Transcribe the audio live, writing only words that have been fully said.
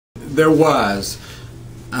There was,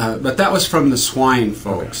 but that was from the swine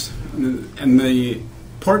folks, and the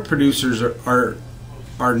pork producers are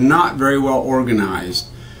not very well organized.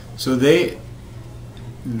 So they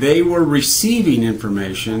were receiving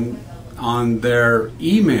information on their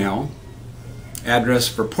email address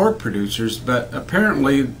for pork producers, but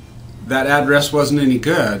apparently that address wasn't any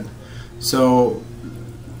good. So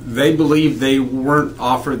they believed they weren't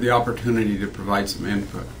offered the opportunity to provide some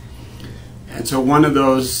input. And so one of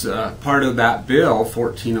those, part of that bill,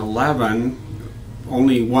 1411,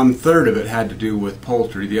 only 1/3 of it had to do with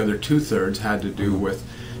poultry. The other 2/3 had to do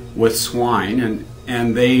with swine,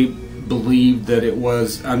 and they believed that it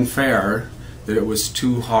was unfair, that it was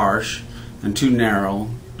too harsh and too narrow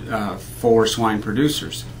for swine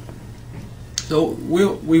producers. So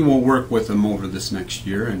we will work with them over this next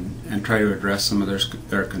year and try to address some of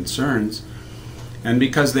their concerns. And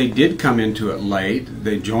because they did come into it late,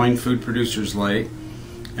 they joined food producers late,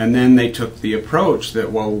 and then they took the approach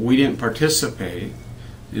that, well, we didn't participate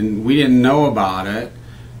and we didn't know about it,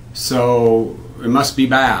 so it must be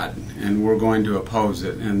bad and we're going to oppose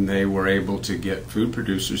it. And they were able to get food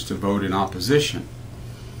producers to vote in opposition.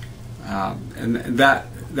 And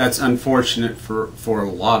that's unfortunate for a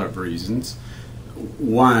lot of reasons.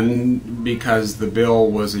 One, because the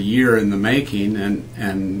bill was a year in the making,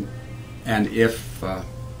 and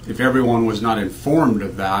if everyone was not informed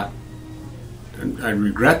of that, and I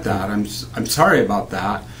regret that. I'm sorry about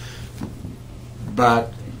that.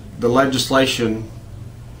 But the legislation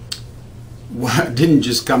didn't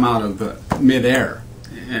just come out of the midair,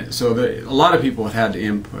 and so a lot of people had to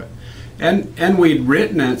input, and we'd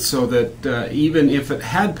written it so that even if it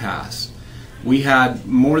had passed, we had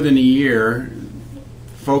more than a year.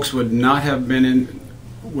 Folks would not have been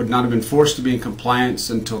forced to be in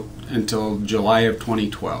compliance until July of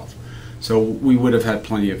 2012. So we would have had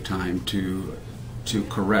plenty of time to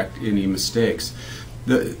correct any mistakes.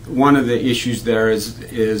 One of the issues there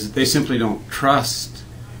is they simply don't trust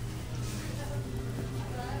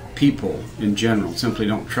people in general, simply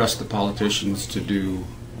don't trust the politicians to do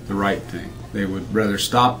the right thing. They would rather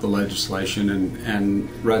stop the legislation and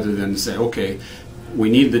rather than say, okay, we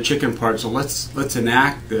need the chicken part, so let's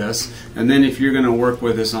enact this, and then if you're going to work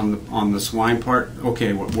with us on the swine part,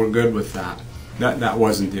 okay, we're good with that. That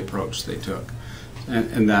wasn't the approach they took,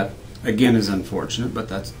 and that again is unfortunate. But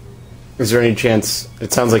that's. Is there any chance?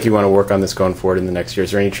 It sounds like you want to work on this going forward in the next year.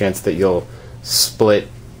 Is there any chance that you'll split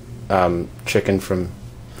chicken from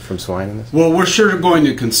swine in this? Well, we're sure going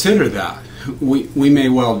to consider that. We may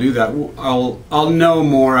well do that. I'll know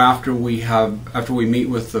more after we meet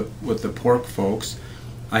with the pork folks.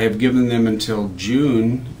 I have given them until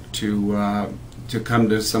June to come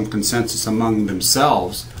to some consensus among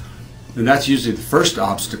themselves, and that's usually the first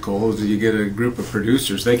obstacle. Is you get a group of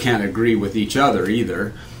producers, they can't agree with each other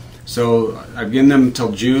either. So I've given them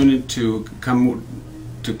until June to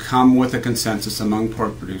come with a consensus among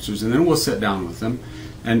pork producers, and then we'll sit down with them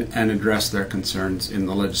and address their concerns in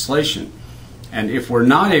the legislation. And if we're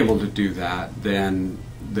not able to do that, then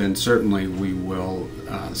certainly we will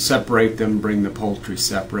separate them, bring the poultry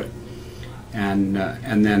separate, and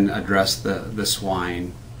then address the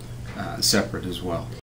swine separate as well.